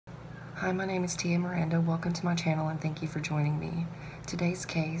Hi, my name is Tia Miranda. Welcome to my channel and thank you for joining me. Today's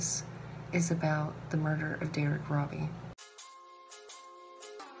case is about the murder of Derrick Robie.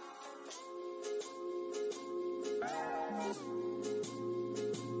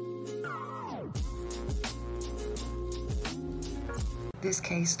 This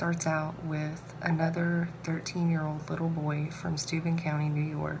case starts out with another 13-year-old little boy from Steuben County, New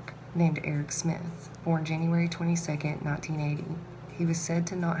York, named Eric Smith, born January 22, 1980. He was said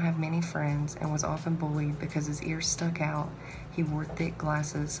to not have many friends and was often bullied because his ears stuck out, he wore thick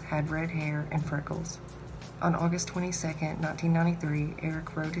glasses, had red hair, and freckles. On August 22, 1993,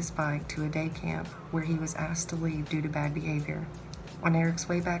 Eric rode his bike to a day camp where he was asked to leave due to bad behavior. On Eric's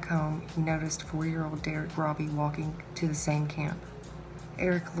way back home, he noticed 4-year-old Derrick Robie walking to the same camp.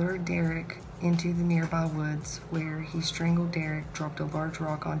 Eric lured Derrick into the nearby woods where he strangled Derrick, dropped a large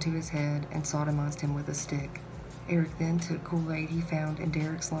rock onto his head, and sodomized him with a stick. Eric then took Kool-Aid he found in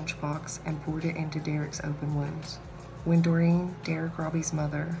Derrick's lunchbox and poured it into Derrick's open wounds. When Doreen, Derrick Robie's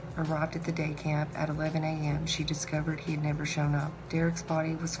mother, arrived at the day camp at 11 a.m., she discovered he had never shown up. Derrick's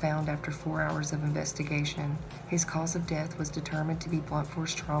body was found after 4 hours of investigation. His cause of death was determined to be blunt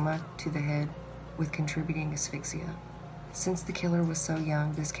force trauma to the head with contributing asphyxia. Since the killer was so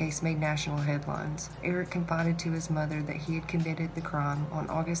young, this case made national headlines. Eric confided to his mother that he had committed the crime on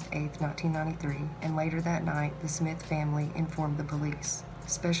August 8, 1993, and later that night, the Smith family informed the police.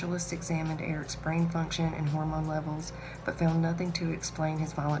 Specialists examined Eric's brain function and hormone levels, but found nothing to explain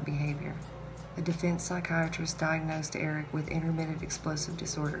his violent behavior. A defense psychiatrist diagnosed Eric with intermittent explosive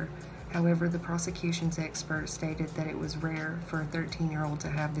disorder. However, the prosecution's expert stated that it was rare for a 13-year-old to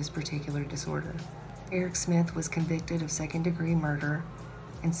have this particular disorder. Eric Smith was convicted of second-degree murder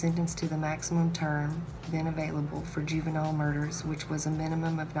and sentenced to the maximum term then available for juvenile murders, which was a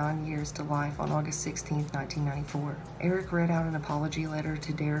minimum of 9 years to life on August 16, 1994. Eric read out an apology letter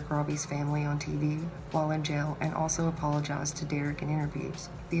to Derrick Robie's family on TV while in jail and also apologized to Derrick in interviews.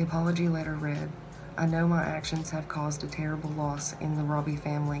 The apology letter read, "I know my actions have caused a terrible loss in the Robie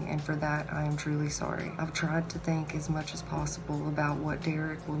family, and for that I am truly sorry. I've tried to think as much as possible about what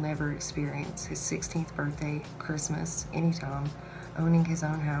Derrick will never experience: his 16th birthday, Christmas, anytime, owning his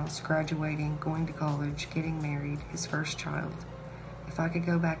own house, graduating, going to college, getting married, his first child. If I could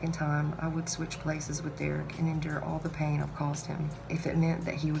go back in time, I would switch places with Derrick and endure all the pain I've caused him. If it meant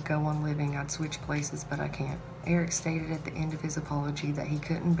that he would go on living, I'd switch places, but I can't." Eric stated at the end of his apology that he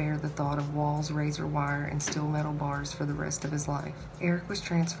couldn't bear the thought of walls, razor wire, and steel metal bars for the rest of his life. Eric was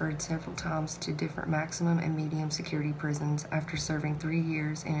transferred several times to different maximum and medium security prisons after serving 3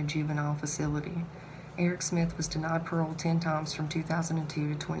 years in a juvenile facility. Eric Smith was denied parole 10 times from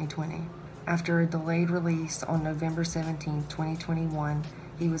 2002 to 2020. After a delayed release on November 17, 2021,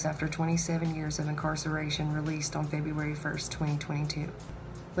 he was, after 27 years of incarceration, released on February 1, 2022.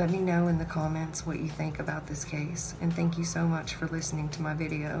 Let me know in the comments what you think about this case, and thank you so much for listening to my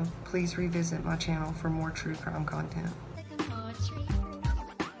video. Please revisit my channel for more true crime content.